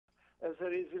as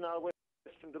there is in our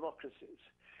Western democracies.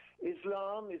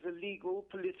 Islam is a legal,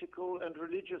 political, and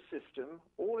religious system,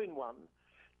 all in one,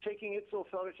 taking its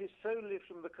authority solely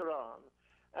from the Quran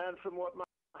and from what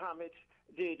Muhammad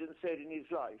did and said in his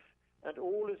life, and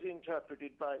all is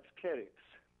interpreted by its clerics.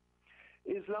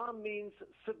 Islam means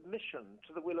submission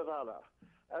to the will of Allah,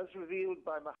 as revealed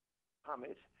by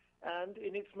Muhammad, and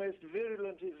in its most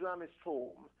virulent Islamist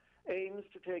form, aims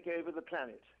to take over the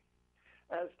planet,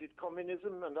 as did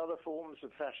communism and other forms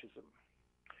of fascism.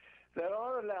 There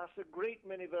are, alas, a great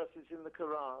many verses in the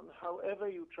Quran, however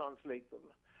you translate them,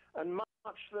 and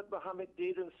much that Muhammad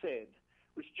did and said,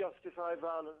 which justify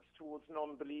violence towards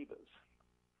non-believers.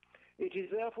 It is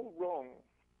therefore wrong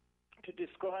to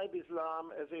describe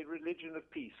Islam as a religion of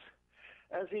peace,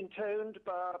 as intoned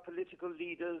by our political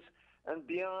leaders and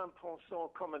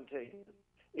bien-pensant commentators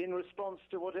in response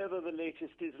to whatever the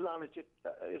latest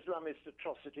Islamist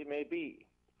atrocity may be.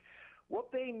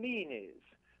 What they mean is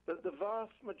that the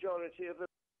vast majority of the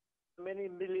many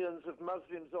millions of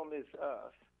Muslims on this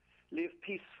earth live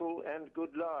peaceful and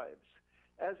good lives,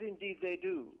 as indeed they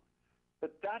do.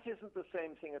 But that isn't the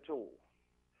same thing at all.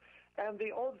 And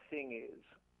the odd thing is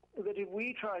that if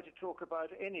we try to talk about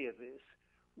any of this,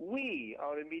 we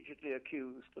are immediately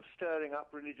accused of stirring up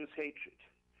religious hatred.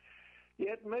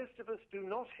 Yet most of us do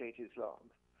not hate Islam.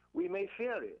 We may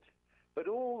fear it, but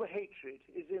all the hatred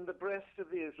is in the breast of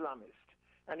the Islamist,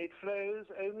 and it flows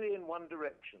only in one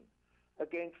direction,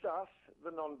 against us,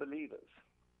 the non-believers.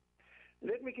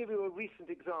 Let me give you a recent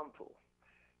example.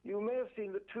 You may have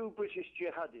seen that two British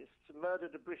jihadists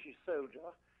murdered a British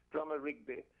soldier, drummer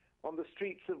Rigby, on the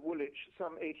streets of Woolwich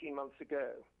some 18 months ago.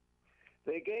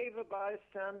 They gave a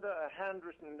bystander a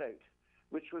handwritten note,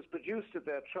 which was produced at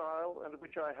their trial and of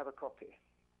which I have a copy.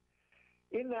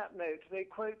 In that note, they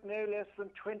quote no less than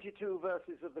 22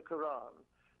 verses of the Quran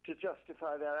to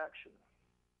justify their action.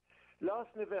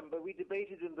 Last November, we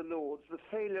debated in the Lords the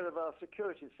failure of our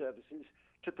security services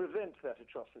to prevent that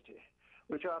atrocity,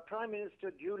 which our Prime Minister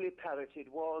duly parroted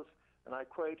was, and I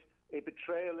quote, a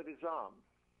betrayal of Islam.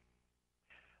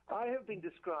 I have been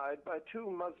described by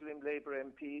two Muslim Labour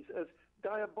MPs as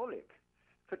diabolic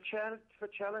for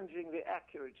challenging the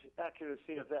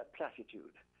accuracy of that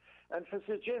platitude, and for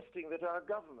suggesting that our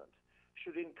government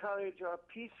should encourage our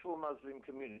peaceful Muslim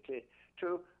community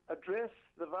to address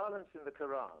the violence in the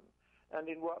Quran and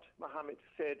in what Muhammad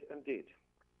said and did.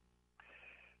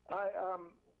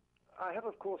 I have,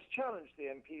 of course, challenged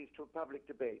the MPs to a public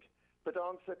debate, but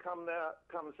answer comes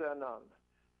there none.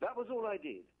 That was all I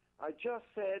did. I just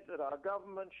said that our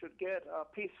government should get our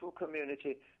peaceful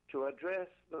community to address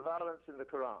the violence in the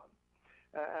Quran,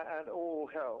 and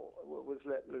all hell was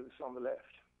let loose on the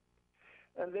left.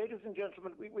 And ladies and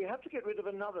gentlemen, we have to get rid of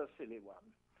another silly one,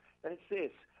 and it's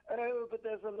this: oh, but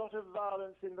there's a lot of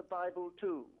violence in the Bible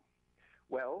too.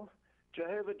 Well,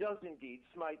 Jehovah does indeed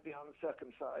smite the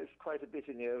uncircumcised quite a bit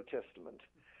in the Old Testament,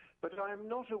 but I am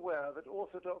not aware that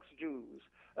Orthodox Jews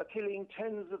are killing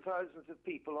tens of thousands of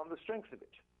people on the strength of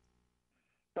it.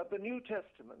 But the New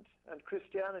Testament and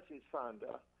Christianity's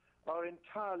founder are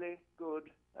entirely good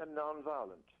and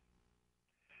non-violent.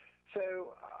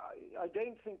 So I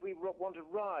don't think we want to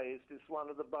rise this one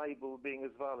of the Bible being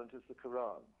as violent as the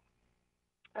Quran.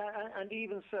 And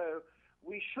even so,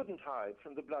 we shouldn't hide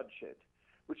from the bloodshed,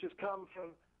 which has come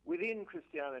from within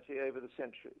Christianity over the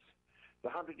centuries. The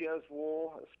 100 Years'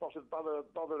 War, a spot of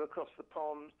bother across the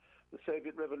pond, the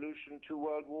Soviet Revolution, 2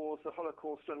 world wars, the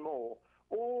Holocaust and more,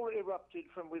 all erupted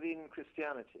from within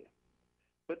Christianity.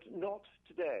 But not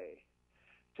today.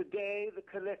 Today, the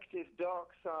collective dark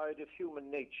side of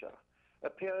human nature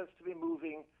appears to be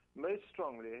moving most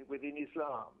strongly within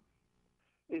Islam.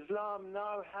 Islam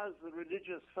now has the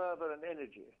religious fervor and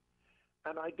energy,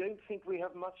 and I don't think we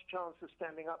have much chance of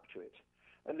standing up to it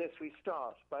unless we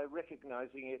start by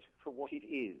recognizing it for what it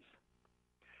is.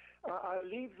 I'll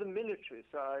leave the military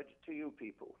side to you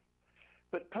people.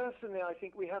 But personally, I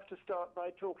think we have to start by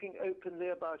talking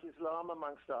openly about Islam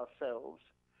amongst ourselves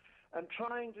and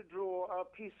trying to draw our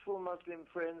peaceful Muslim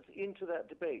friends into that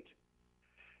debate.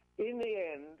 In the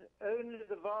end, only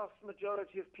the vast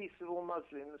majority of peaceable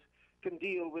Muslims can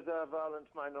deal with our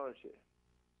violent minority.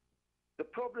 The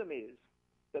problem is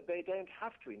that they don't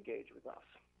have to engage with us.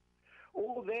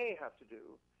 All they have to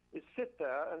do is sit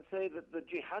there and say that the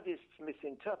jihadists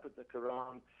misinterpret the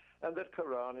Quran and that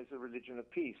Quran is a religion of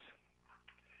peace.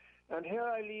 And here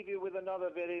I leave you with another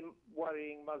very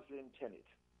worrying Muslim tenet,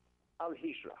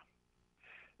 al-Hijra.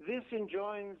 This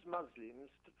enjoins Muslims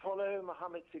to follow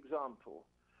Muhammad's example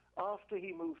after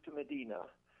he moved to Medina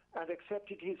and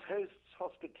accepted his host's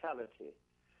hospitality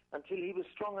until he was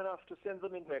strong enough to send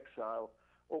them into exile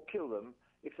or kill them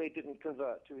if they didn't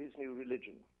convert to his new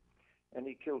religion. And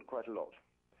he killed quite a lot.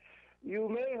 You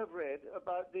may have read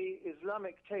about the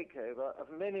Islamic takeover of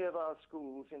many of our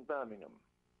schools in Birmingham.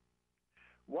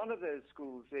 One of those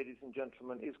schools, ladies and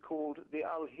gentlemen, is called the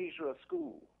Al-Hijra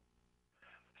School.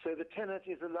 So the tenet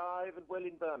is alive and well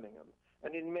in Birmingham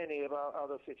and in many of our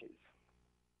other cities.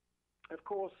 Of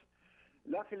course,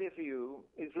 luckily for you,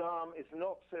 Islam is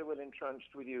not so well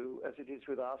entrenched with you as it is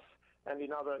with us and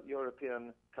in other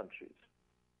European countries.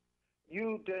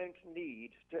 You don't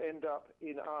need to end up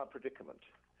in our predicament,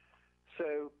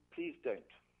 so please don't.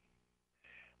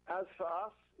 As for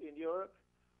us in Europe,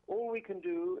 all we can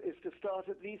do is to start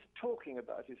at least talking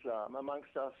about Islam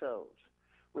amongst ourselves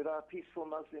with our peaceful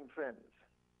Muslim friends.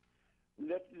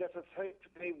 Let us hope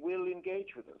they will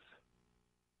engage with us.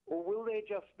 Or will they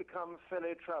just become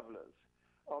fellow travelers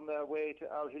on their way to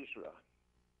Al-Hijra?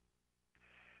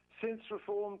 Since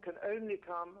reform can only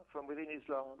come from within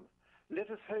Islam, let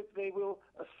us hope they will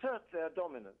assert their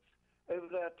dominance over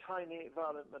their tiny,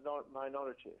 violent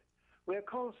minority. We are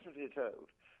constantly told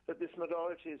that this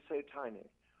minority is so tiny.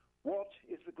 What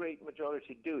is the great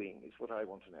majority doing is what I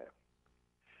want to know.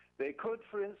 They could,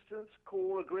 for instance,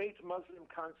 call a great Muslim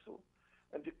council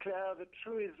and declare that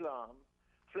true Islam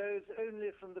flows only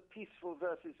from the peaceful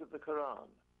verses of the Quran,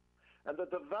 and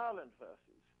that the violent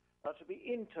verses are to be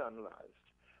internalized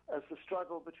as the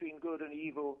struggle between good and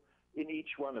evil in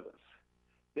each one of us.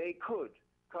 They could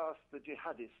cast the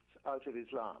jihadists out of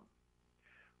Islam.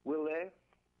 Will they?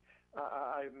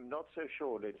 I'm not so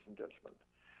sure, ladies and gentlemen.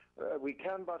 We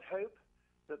can but hope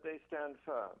that they stand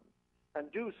firm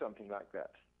and do something like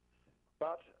that.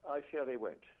 But I fear they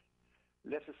won't.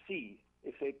 Let us see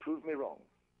if they prove me wrong.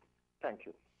 Thank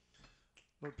you.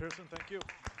 Lord Pearson, thank you.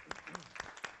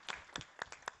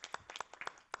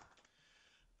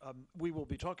 We will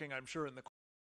be talking, I'm sure, in the